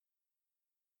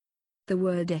The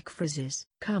word ekphrasis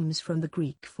comes from the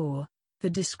Greek for the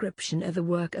description of a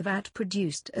work of art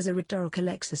produced as a rhetorical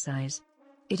exercise.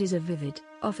 It is a vivid,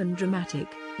 often dramatic,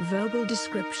 verbal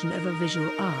description of a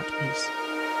visual art piece.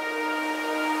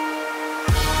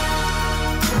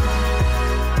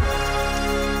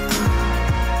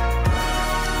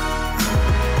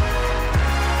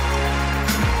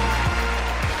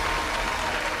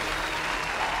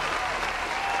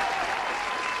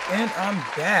 And I'm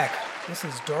back. This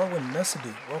is Darwin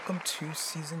Mesadu. Welcome to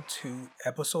Season 2,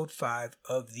 Episode 5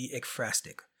 of The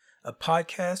Ekphrastic, a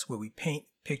podcast where we paint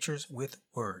pictures with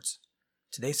words.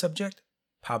 Today's subject,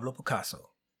 Pablo Picasso.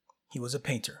 He was a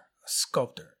painter, a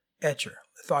sculptor, etcher,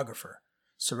 lithographer,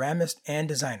 ceramist, and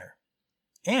designer.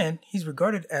 And he's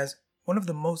regarded as one of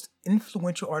the most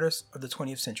influential artists of the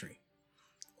 20th century.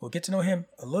 We'll get to know him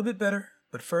a little bit better,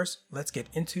 but first, let's get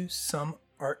into some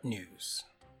art news.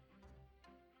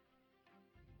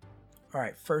 All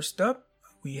right, first up,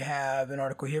 we have an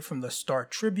article here from the Star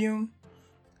Tribune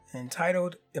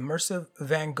entitled Immersive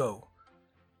Van Gogh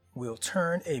Will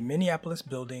Turn a Minneapolis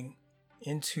Building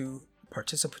into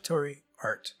Participatory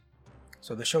Art.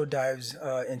 So the show dives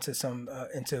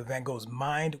into Van Gogh's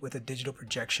mind with a digital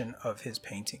projection of his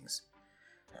paintings.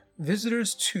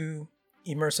 Visitors to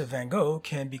Immersive Van Gogh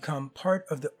can become part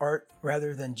of the art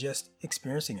rather than just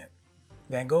experiencing it.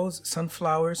 Van Gogh's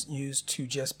Sunflowers used to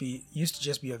just be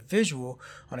a visual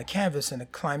on a canvas in a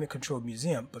climate-controlled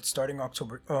museum, but starting August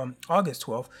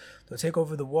 12th, they'll take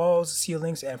over the walls,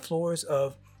 ceilings, and floors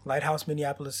of Lighthouse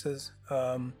Minneapolis's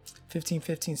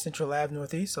 1515 Central Ave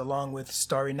Northeast, along with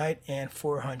Starry Night and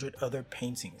 400 other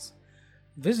paintings.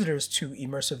 Visitors to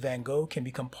Immersive Van Gogh can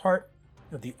become part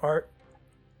of the art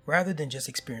rather than just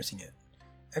experiencing it.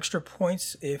 Extra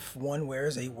points if one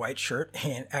wears a white shirt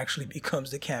and actually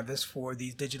becomes the canvas for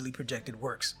these digitally projected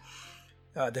works.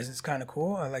 This is kind of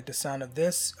cool. I like the sound of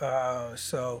this.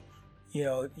 So,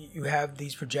 you have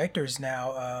these projectors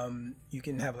now. You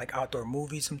can have like outdoor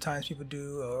movies sometimes people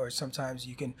do, or sometimes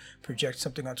you can project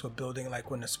something onto a building,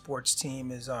 like when a sports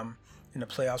team is in the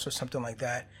playoffs or something like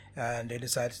that. And they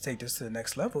decide to take this to the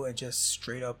next level and just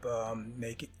straight up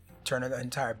turn the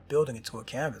entire building into a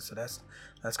canvas. So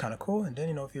that's kind of cool. And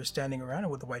then, if you're standing around it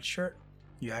with a white shirt,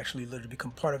 you actually literally become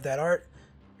part of that art.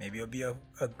 Maybe it'll be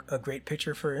a great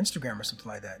picture for Instagram or something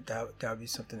like that. That would be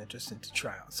something interesting to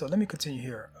try out. So let me continue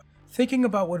here. Thinking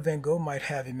about what Van Gogh might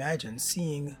have imagined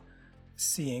seeing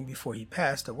before he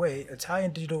passed away,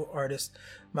 Italian digital artist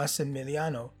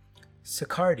Massimiliano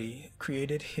Siccardi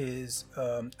created his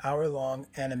hour-long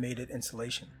animated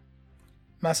installation.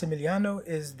 Massimiliano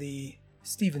is the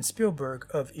Steven Spielberg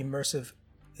of immersive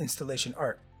installation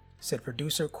art, said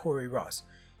producer Corey Ross.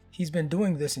 He's been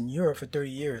doing this in Europe for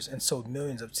 30 years and sold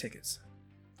millions of tickets.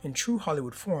 In true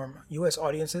Hollywood form, U.S.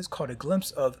 audiences caught a glimpse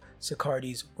of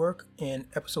Siccardi's work in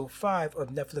episode 5 of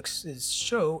Netflix's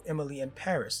show Emily in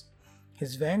Paris.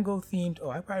 His Van Gogh themed,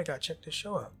 I probably gotta check this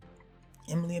show out.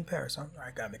 Emily in Paris, huh? I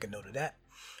gotta make a note of that.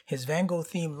 His Van Gogh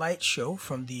themed light show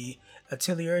from the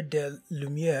Atelier de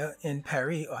Lumière in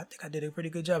Paris, I think I did a pretty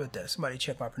good job at that. Somebody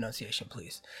check my pronunciation,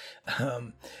 please.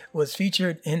 Was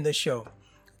featured in the show.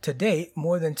 To date,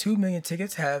 more than 2 million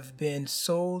tickets have been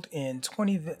sold in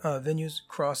 20 venues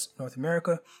across North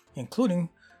America, including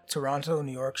Toronto,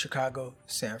 New York, Chicago,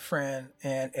 San Fran,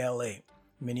 and LA.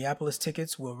 Minneapolis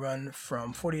tickets will run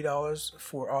from $40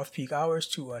 for off-peak hours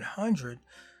to $100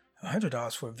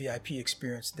 for a VIP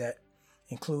experience that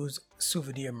includes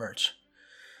souvenir merch.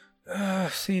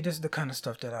 See, this is the kind of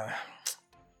stuff that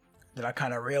I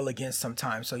kind of rail against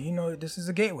sometimes. So, this is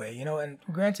a gateway, and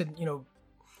granted,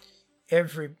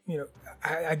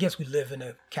 I guess we live in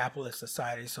a capitalist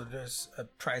society, so there's a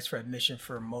price for admission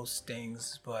for most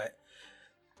things, but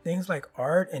things like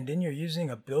art, and then you're using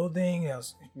a building,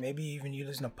 maybe even you're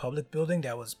using a public building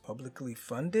that was publicly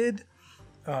funded,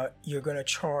 you're going to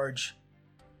charge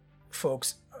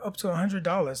folks up to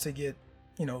 $100 to get,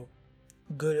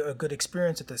 a good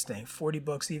experience at this thing.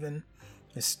 $40 even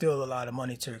is still a lot of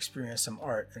money to experience some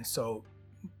art. And so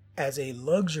as a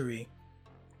luxury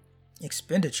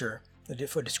expenditure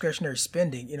for discretionary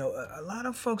spending, a lot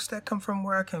of folks that come from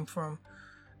where I come from,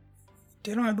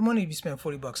 they don't have the money to be spending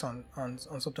 $40 on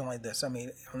something like this. I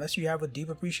mean, unless you have a deep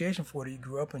appreciation for it, you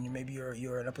grew up and maybe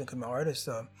you're an up-and-coming artist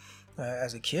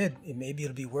as a kid, maybe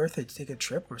it'll be worth it to take a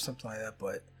trip or something like that.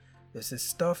 But this is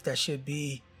stuff that should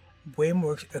be way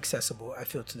more accessible, I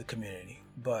feel, to the community.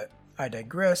 But I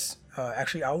digress.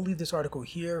 Actually, I'll leave this article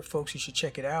here. Folks, you should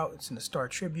check it out. It's in the Star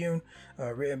Tribune,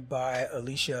 written by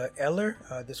Alicia Eller.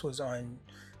 This was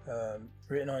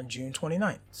written on June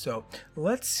 29th. So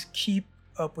let's keep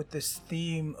up with this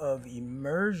theme of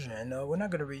immersion, we're not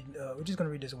going to read. We're just going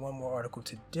to read this one more article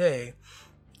today.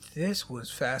 This was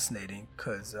fascinating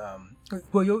because,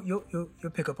 well, you'll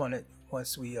pick up on it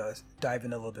once we dive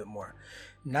in a little bit more.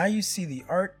 Now you see the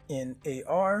art in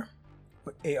AR.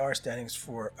 AR standing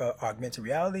for augmented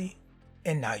reality,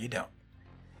 and now you don't.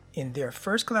 In their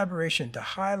first collaboration, the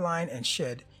High Line and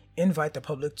Shed invite the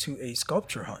public to a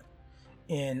sculpture hunt.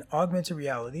 In augmented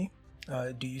reality,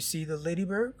 do you see the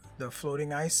ladybird, the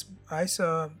floating ice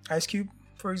cube,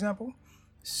 for example?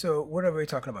 So what are we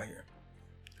talking about here?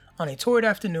 On a torrid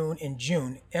afternoon in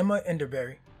June, Emma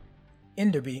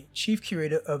Enderby, chief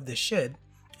curator of the Shed,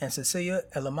 and Cecilia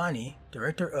Elamani,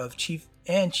 director of chief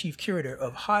curator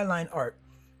of Highline Art,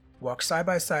 walked side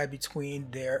by side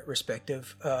between their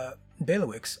respective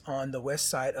bailiwicks on the west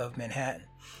side of Manhattan,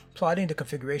 plotting the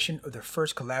configuration of their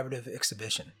first collaborative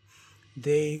exhibition.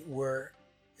 They were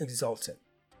exultant.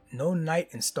 No night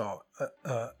install,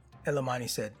 Elamani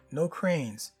said. No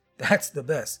cranes. That's the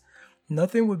best.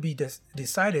 Nothing would be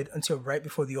decided until right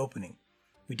before the opening.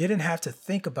 We didn't have to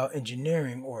think about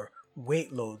engineering or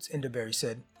weight loads, Enderberry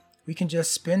said. We can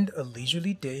just spend a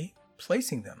leisurely day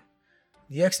placing them.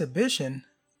 The exhibition,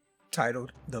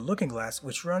 titled The Looking Glass,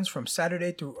 which runs from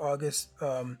Saturday through August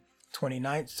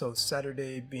 29th, so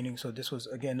Saturday meaning, so this was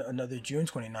again another June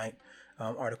 29th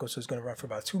article, so it's going to run for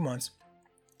about 2 months,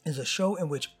 is a show in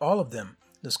which all of them,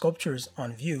 the sculptures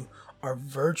on view, are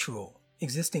virtual,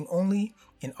 existing only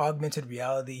in augmented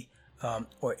reality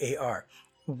or AR.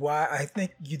 Why I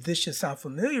think this should sound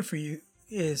familiar for you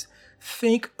is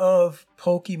think of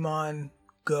Pokemon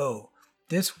Go.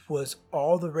 This was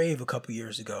all the rave a couple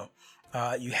years ago.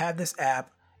 You have this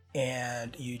app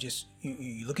and you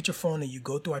look at your phone and you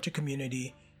go throughout your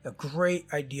community. A great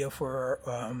idea for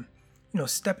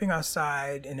stepping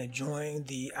outside and enjoying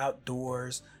the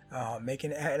outdoors,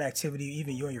 making an activity,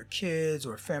 even you and your kids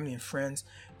or family and friends,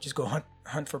 just go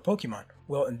hunt for Pokemon.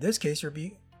 Well, in this case, you'll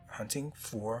be hunting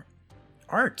for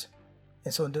art.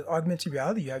 And so in the augmented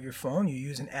reality, you have your phone, you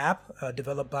use an app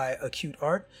developed by Acute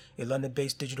Art, a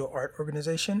London-based digital art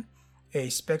organization. A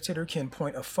spectator can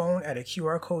point a phone at a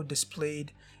QR code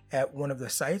displayed at one of the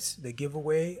sites, the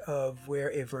giveaway of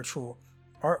where a virtual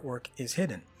artwork is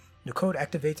hidden. The code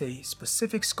activates a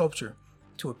specific sculpture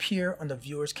to appear on the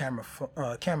viewer's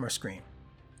camera screen,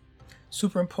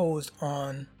 superimposed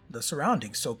on the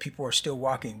surroundings. So people are still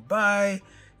walking by,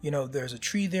 there's a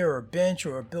tree there or a bench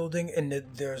or a building, and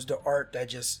there's the art that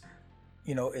just,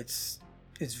 it's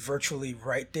virtually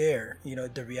right there.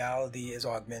 The reality is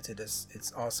augmented.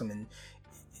 It's awesome,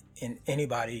 and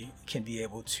anybody can be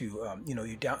able to,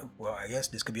 I guess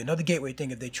this could be another gateway thing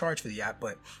if they charge for the app,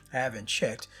 but I haven't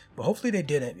checked. But hopefully they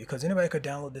didn't, because anybody could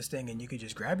download this thing and you could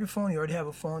just grab your phone. You already have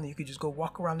a phone, and you could just go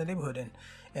walk around the neighborhood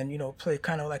and play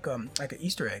kind of like an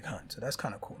Easter egg hunt. So that's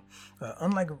kind of cool.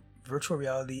 Unlike virtual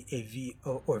reality,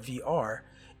 or VR,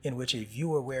 in which a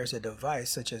viewer wears a device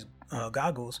such as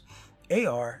goggles,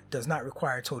 AR does not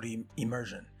require total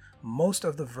immersion. Most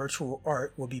of the virtual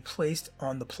art will be placed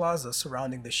on the plaza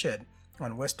surrounding the Shed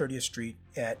on West 30th Street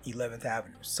at 11th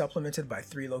Avenue, supplemented by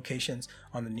 3 locations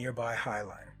on the nearby High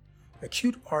Line.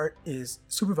 Acute Art is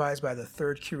supervised by the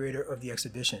third curator of the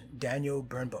exhibition, Daniel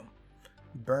Birnbaum,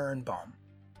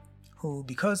 who,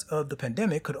 because of the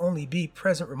pandemic, could only be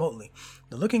present remotely.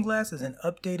 The Looking Glass is an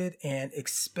updated and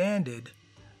expanded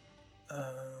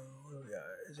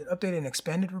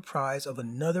reprise of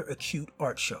another Acute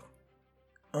Art show,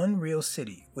 Unreal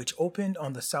City, which opened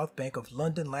on the South Bank of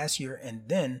London last year and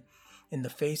then, in the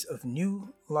face of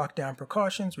new lockdown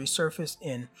precautions, resurfaced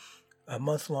in a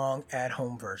month-long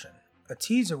at-home version. A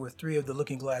teaser with 3 of the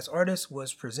Looking Glass artists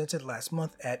was presented last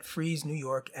month at Frieze, New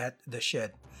York at the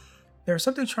Shed. There is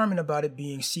something charming about it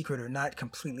being secret or not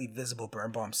completely visible,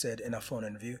 Birnbaum said in a phone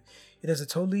interview. It is a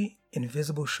totally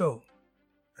invisible show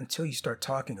until you start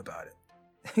talking about it.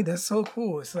 That's so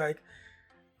cool. It's like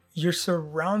you're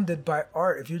surrounded by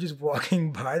art. If you're just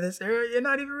walking by this area, you're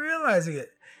not even realizing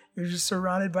it. You're just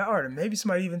surrounded by art. And maybe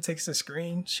somebody even takes a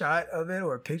screenshot of it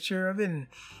or a picture of it, and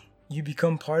you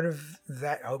become part of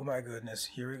that. Oh my goodness,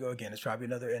 here we go again. It's probably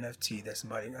another NFT that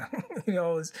somebody,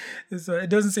 it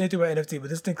doesn't say anything about NFT, but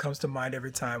this thing comes to mind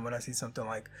every time when I see something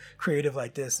like creative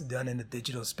like this done in the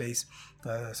digital space.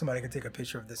 Somebody can take a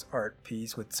picture of this art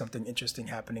piece with something interesting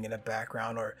happening in the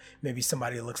background, or maybe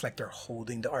somebody looks like they're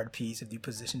holding the art piece if you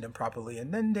position them properly,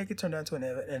 and then they can turn that into an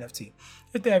NFT.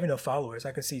 If they have enough followers,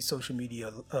 I could see social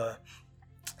media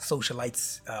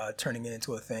socialites turning it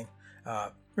into a thing.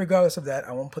 Regardless of that,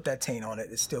 I won't put that taint on it.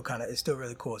 It's still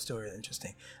really cool. It's still really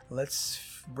interesting.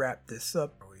 Let's wrap this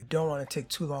up. We don't want to take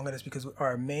too long on this because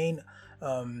our main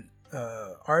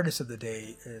artist of the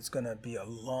day is going to be a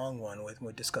long one when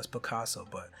we discuss Picasso,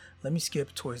 but let me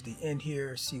skip towards the end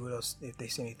here, see what else, if they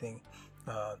say anything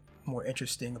more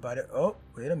interesting about it. Oh,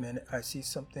 wait a minute. I see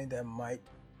something that might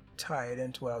tie it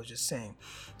into what I was just saying.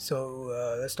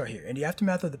 So let's start here. In the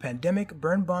aftermath of the pandemic,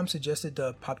 Birnbaum suggested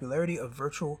the popularity of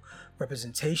virtual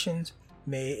representations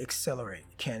may accelerate.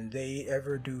 Can they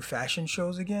ever do fashion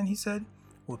shows again, he said.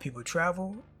 Will people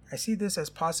travel? I see this as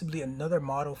possibly another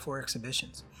model for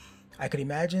exhibitions. I could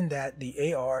imagine that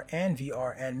the AR and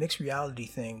VR and mixed reality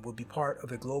thing will be part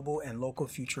of a global and local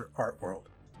future art world.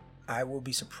 I will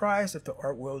be surprised if the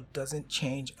art world doesn't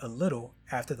change a little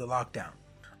after the lockdown.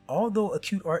 Although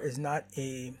Acute Art is not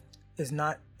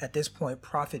at this point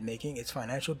profit making, its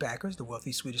financial backers, the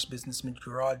wealthy Swedish businessman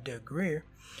Gerard de Geer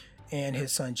and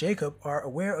his son Jacob, are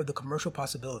aware of the commercial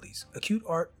possibilities. Acute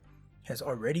Art has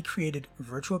already created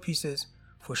virtual pieces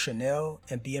for Chanel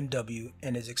and BMW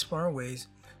and is exploring ways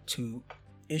to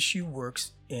issue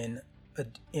works in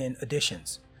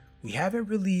editions. We haven't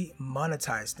really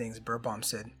monetized things, Birnbaum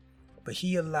said, but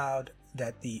he allowed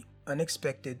that the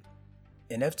unexpected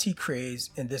NFT craze,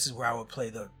 and this is where I would play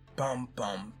the bum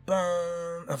bum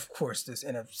bum. Of course, this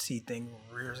NFC thing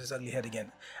rears its ugly head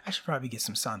again. I should probably get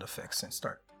some sound effects and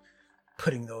start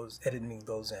editing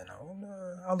those in.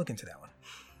 I'll look into that one.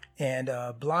 And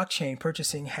blockchain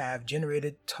purchasing have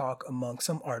generated talk among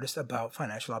some artists about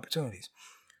financial opportunities.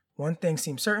 One thing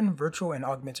seems certain: virtual and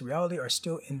augmented reality are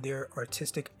still in their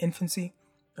artistic infancy.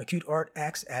 Acute Art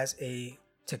acts as a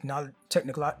technological.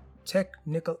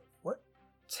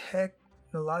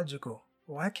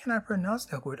 Why can't I pronounce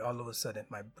that word all of a sudden?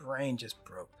 My brain just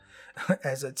broke.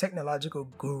 As a technological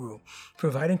guru,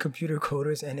 providing computer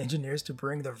coders and engineers to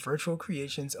bring the virtual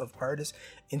creations of artists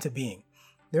into being.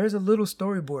 There is a little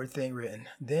storyboard thing written.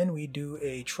 Then we do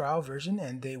a trial version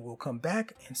and they will come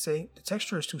back and say the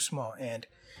texture is too small and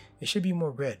it should be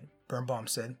more red, Birnbaum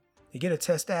said. They get a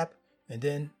test app and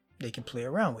then they can play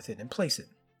around with it and place it.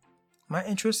 My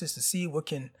interest is to see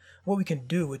what we can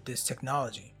do with this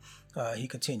technology, he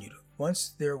continued. Once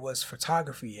there was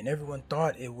photography and everyone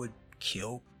thought it would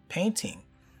kill painting.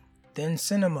 Then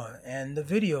cinema and the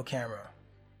video camera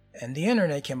and the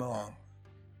internet came along.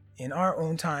 In our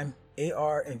own time,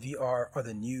 AR and VR are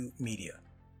the new media.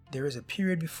 There is a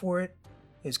period before it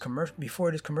is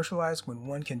commercialized when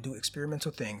one can do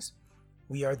experimental things.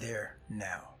 We are there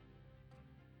now.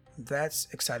 That's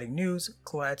exciting news.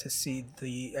 Glad to see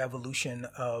the evolution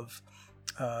of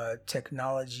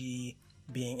technology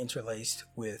being interlaced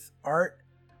with art.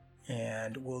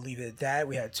 And we'll leave it at that.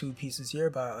 We had two pieces here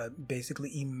about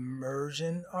basically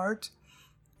immersion art.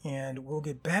 And we'll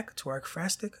get back to our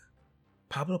ekphrastic,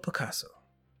 Pablo Picasso.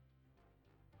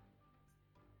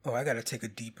 Oh, I gotta take a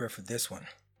deep breath for this one.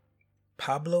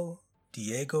 Pablo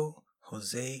Diego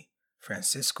Jose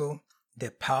Francisco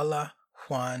de Paula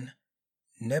Juan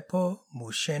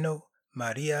Nepomuceno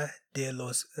Maria de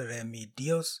los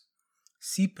Remedios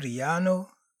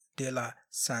Cipriano de la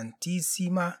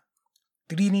Santísima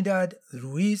Trinidad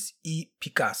Ruiz y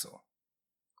Picasso.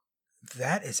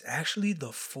 That is actually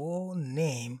the full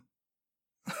name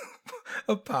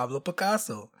of Pablo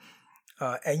Picasso.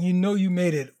 And you know you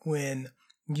made it when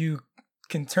you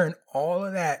can turn all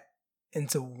of that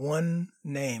into one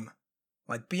name,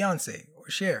 like Beyonce or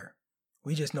Cher.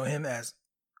 We just know him as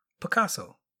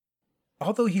Picasso.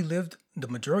 Although he lived the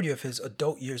majority of his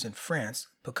adult years in France,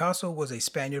 Picasso was a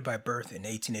Spaniard by birth in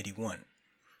 1881.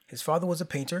 His father was a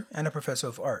painter and a professor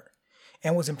of art,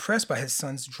 and was impressed by his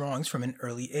son's drawings from an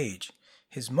early age.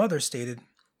 His mother stated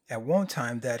at one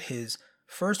time that his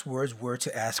first words were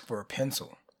to ask for a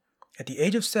pencil. At the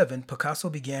age of 7, Picasso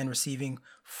began receiving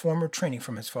formal training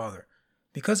from his father.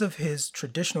 Because of his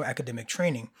traditional academic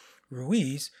training,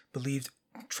 Ruiz believed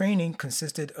training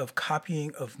consisted of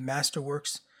copying of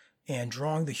masterworks and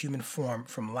drawing the human form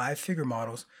from live figure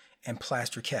models and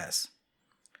plaster casts.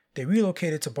 They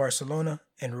relocated to Barcelona,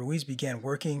 and Ruiz began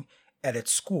working at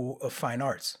its School of Fine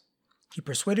Arts. He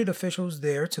persuaded officials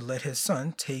there to let his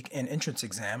son take an entrance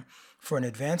exam for an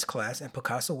advanced class, and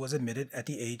Picasso was admitted at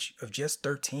the age of just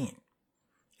 13.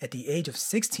 At the age of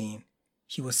 16,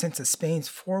 he was sent to Spain's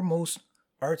foremost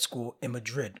art school in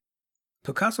Madrid.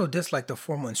 Picasso disliked the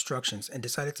formal instructions and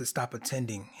decided to stop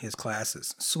attending his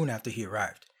classes soon after he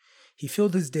arrived. He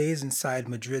filled his days inside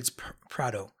Madrid's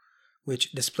Prado,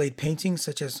 which displayed paintings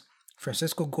such as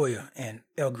Francisco Goya and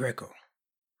El Greco.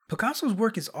 Picasso's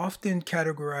work is often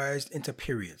categorized into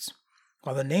periods.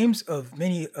 While the names of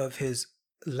many of his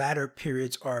latter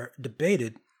periods are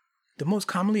debated, the most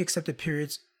commonly accepted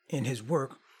periods in his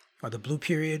work are the Blue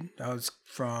Period, that was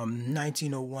from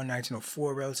 1901,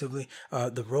 1904 relatively,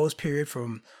 the Rose Period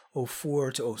from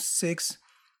 04 to 06,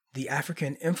 The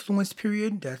African influenced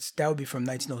period, that would be from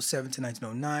 1907 to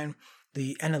 1909.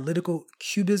 The analytical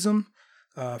cubism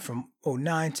from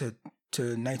 09 to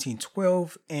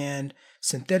 1912, and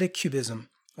synthetic cubism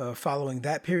following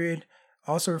that period,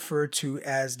 also referred to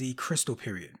as the Crystal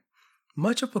period.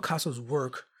 Much of Picasso's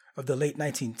work of the late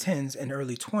 1910s and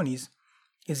early 20s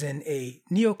is in a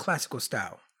neoclassical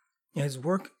style, and his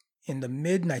work in the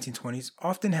mid-1920s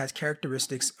often has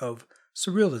characteristics of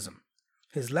surrealism.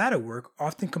 His latter work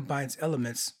often combines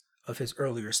elements of his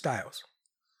earlier styles.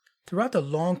 Throughout the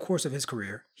long course of his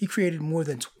career, he created more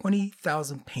than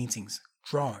 20,000 paintings,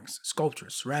 drawings,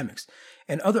 sculptures, ceramics,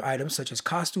 and other items such as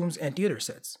costumes and theater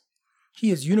sets.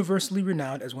 He is universally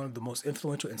renowned as one of the most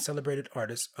influential and celebrated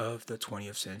artists of the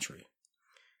 20th century.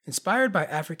 Inspired by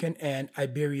African and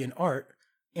Iberian art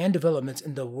and developments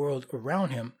in the world around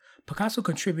him, Picasso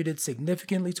contributed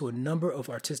significantly to a number of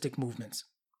artistic movements.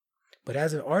 But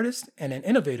as an artist and an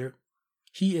innovator,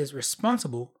 he is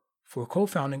responsible for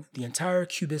co-founding the entire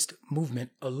Cubist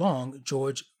movement along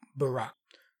Georges Braque.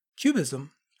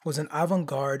 Cubism was an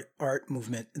avant-garde art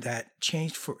movement that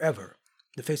changed forever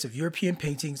the face of European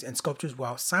paintings and sculptures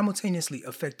while simultaneously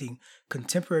affecting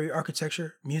contemporary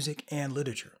architecture, music, and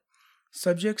literature.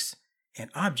 Subjects and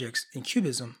objects in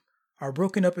Cubism are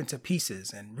broken up into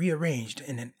pieces and rearranged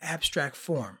in an abstract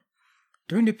form.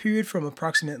 During the period from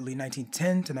approximately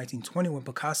 1910 to 1920, when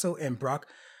Picasso and Braque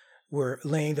were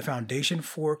laying the foundation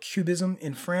for Cubism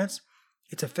in France,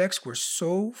 its effects were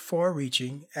so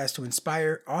far-reaching as to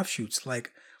inspire offshoots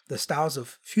like the styles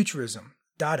of Futurism,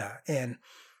 Dada, and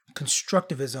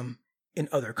Constructivism in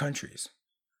other countries.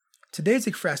 Today's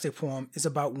ekphrastic poem is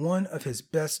about one of his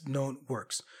best-known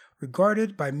works,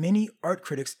 regarded by many art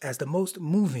critics as the most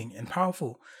moving and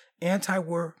powerful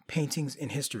anti-war paintings in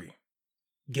history.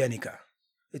 Guernica.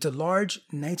 It's a large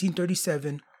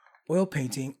 1937 oil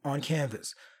painting on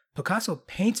canvas. Picasso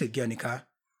painted Guernica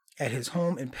at his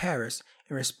home in Paris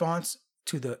in response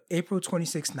to the April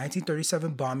 26,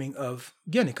 1937 bombing of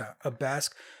Guernica, a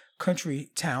Basque country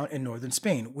town in northern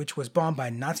Spain, which was bombed by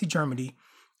Nazi Germany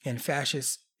and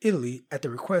fascist Italy at the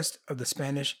request of the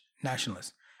Spanish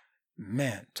nationalists.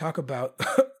 Man, talk about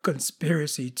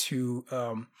conspiracy to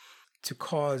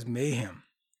cause mayhem.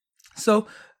 So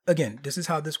again, this is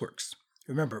how this works.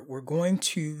 Remember, we're going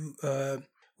to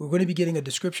be getting a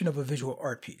description of a visual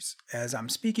art piece. As I'm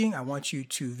speaking, I want you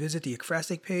to visit the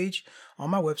ekphrastic page on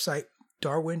my website,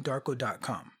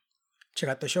 darwindarko.com. Check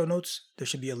out the show notes. There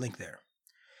should be a link there.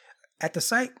 At the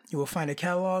site, you will find a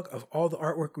catalog of all the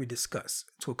artwork we discuss.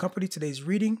 To accompany today's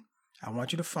reading, I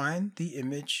want you to find the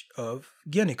image of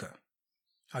Guernica.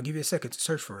 I'll give you a second to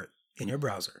search for it in your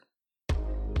browser.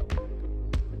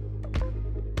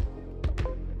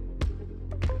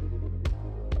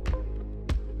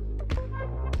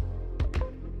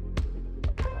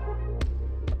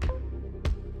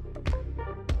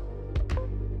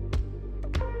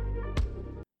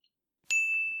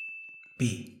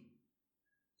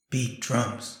 Beat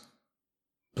drums,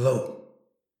 blow,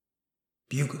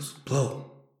 bugles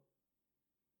blow.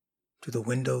 To the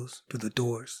windows, to the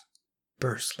doors,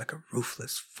 burst like a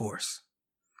ruthless force.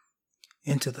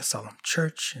 Into the solemn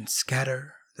church and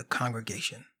scatter the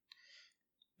congregation.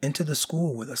 Into the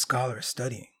school where the scholar is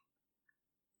studying.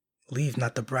 Leave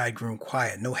not the bridegroom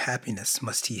quiet, no happiness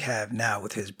must he have now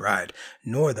with his bride,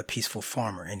 nor the peaceful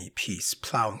farmer any peace,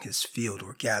 plowing his field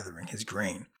or gathering his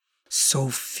grain. So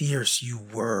fierce you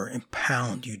were,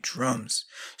 impound you drums,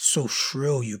 so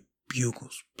shrill you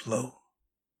bugles blow.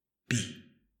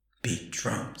 Beat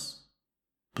drums,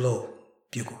 blow,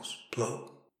 bugles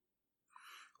blow.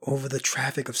 Over the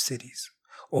traffic of cities,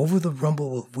 over the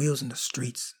rumble of wheels in the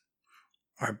streets,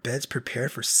 are beds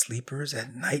prepared for sleepers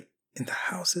at night in the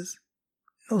houses?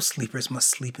 No sleepers must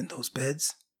sleep in those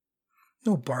beds.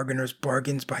 No bargainers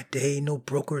bargains by day, no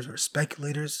brokers or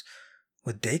speculators.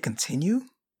 Would they continue?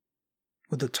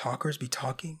 Would the talkers be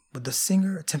talking? Would the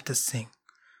singer attempt to sing?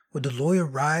 Would the lawyer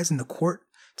rise in the court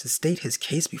to state his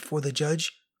case before the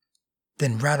judge?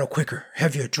 Then rattle quicker,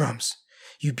 heavier drums,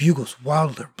 you bugles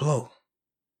wilder blow.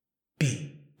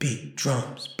 Beat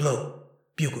drums, blow,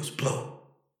 bugles blow.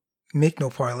 Make no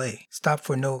parley, stop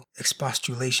for no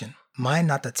expostulation. Mind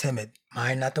not the timid,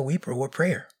 mind not the weeper or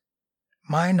prayer.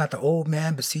 Mind not the old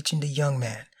man beseeching the young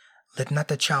man. Let not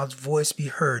the child's voice be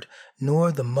heard,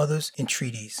 nor the mother's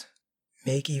entreaties.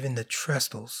 Make even the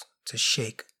trestles to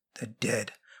shake the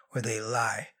dead where they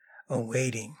lie,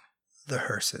 awaiting the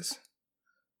hearses.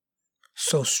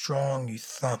 So strong you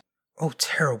thump, O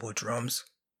terrible drums.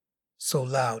 So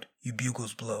loud you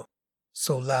bugles blow.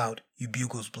 So loud you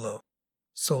bugles blow.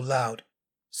 So loud,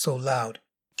 so loud.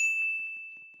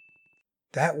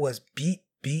 That was Beat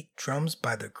Drums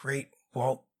by the great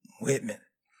Walt Whitman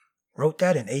wrote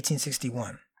that in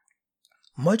 1861.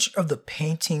 Much of the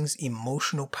painting's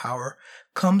emotional power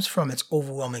comes from its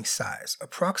overwhelming size,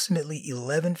 approximately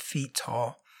 11 feet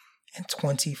tall and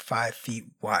 25 feet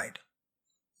wide.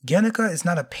 Guernica is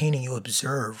not a painting you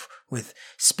observe with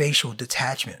spatial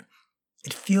detachment.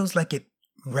 It feels like it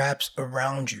wraps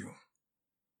around you.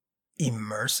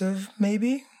 Immersive,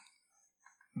 maybe?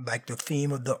 Like the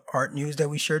theme of the art news that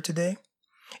we shared today?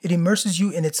 It immerses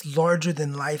you in its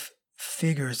larger-than-life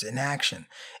figures in action.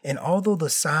 And although the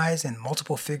size and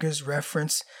multiple figures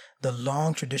reference the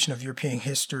long tradition of European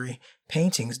history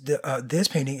paintings, this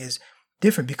painting is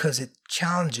different because it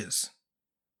challenges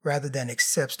rather than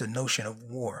accepts the notion of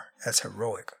war as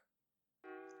heroic.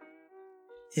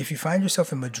 If you find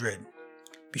yourself in Madrid,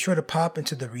 be sure to pop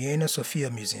into the Reina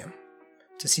Sofia Museum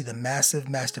to see the massive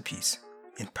masterpiece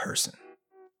in person.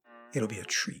 It'll be a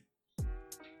treat.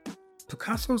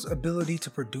 Picasso's ability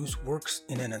to produce works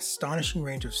in an astonishing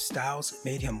range of styles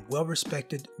made him well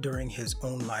respected during his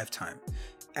own lifetime.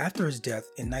 After his death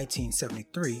in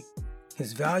 1973,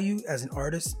 his value as an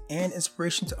artist and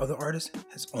inspiration to other artists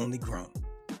has only grown.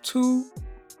 Two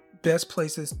best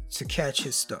places to catch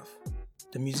his stuff: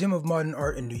 the Museum of Modern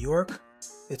Art in New York.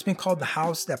 It's been called the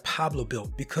house that Pablo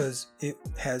built because it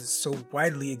has so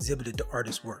widely exhibited the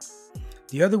artist's work.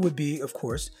 The other would be, of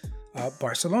course,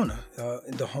 Barcelona,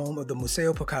 the home of the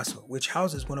Museo Picasso, which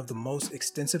houses one of the most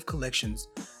extensive collections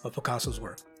of Picasso's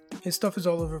work. His stuff is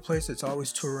all over the place. It's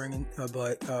always touring,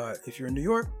 but if you're in New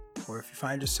York or if you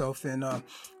find yourself in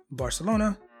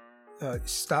Barcelona,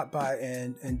 stop by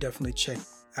and definitely check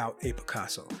out a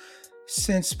Picasso.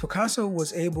 Since Picasso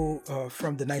was able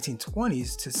from the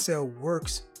 1920s to sell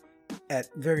works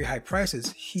at very high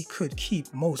prices, he could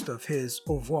keep most of his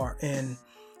oeuvre in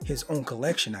his own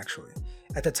collection, actually.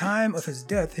 At the time of his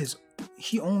death,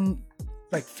 he owned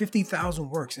like 50,000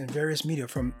 works in various media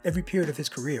from every period of his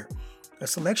career, a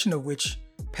selection of which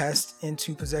passed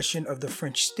into possession of the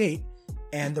French state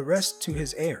and the rest to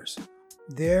his heirs.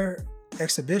 Their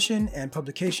exhibition and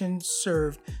publication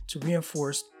served to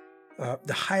reinforce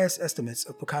the highest estimates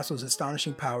of Picasso's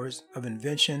astonishing powers of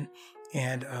invention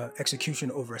and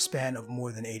execution over a span of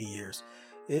more than 80 years.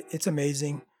 It's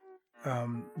amazing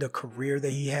the career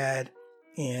that he had,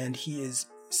 and he is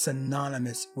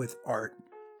synonymous with art.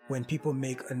 When people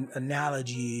make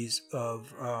analogies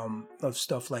of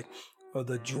stuff like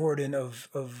the Jordan of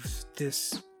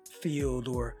this field,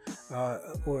 or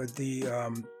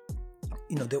the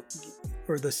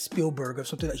or the Spielberg of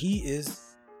something, he is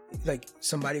like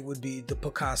somebody would be the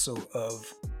Picasso of.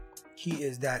 He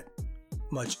is that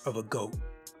much of a GOAT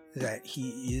that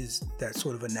he is that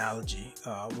sort of analogy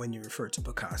when you refer to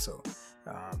Picasso.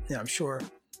 And I'm sure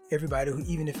everybody who,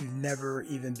 even if you've never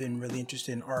even been really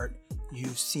interested in art,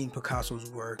 you've seen Picasso's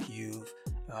work. You've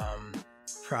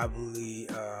probably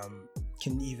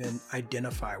can even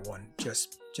identify one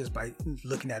just by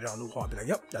looking at it on the wall. Be like,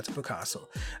 yep, that's a Picasso.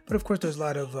 But of course, there's a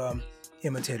lot of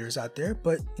imitators out there,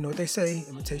 but you know what they say,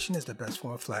 imitation is the best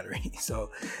form of flattery. So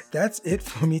that's it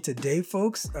for me today,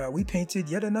 folks. We painted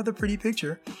yet another pretty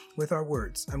picture with our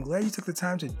words. I'm glad you took the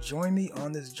time to join me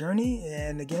on this journey.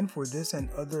 And again, for this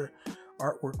and other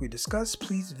artwork we discussed,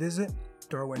 please visit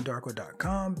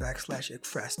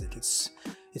darwindarko.com/ekphrastic.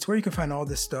 It's where you can find all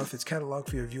this stuff. It's cataloged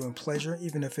for your viewing pleasure.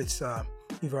 Even if it's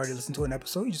you've already listened to an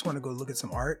episode, you just want to go look at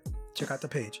some art, check out the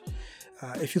page.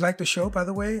 If you like the show, by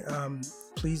the way,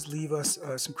 please leave us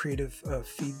some creative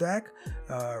feedback,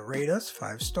 rate us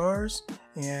 5 stars,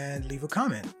 and leave a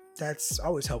comment. That's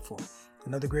always helpful.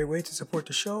 Another great way to support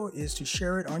the show is to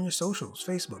share it on your socials: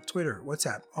 Facebook, Twitter,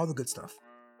 WhatsApp, all the good stuff.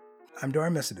 I'm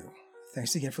Darwin Messidou.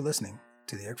 Thanks again for listening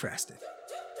to the Ekphrastic.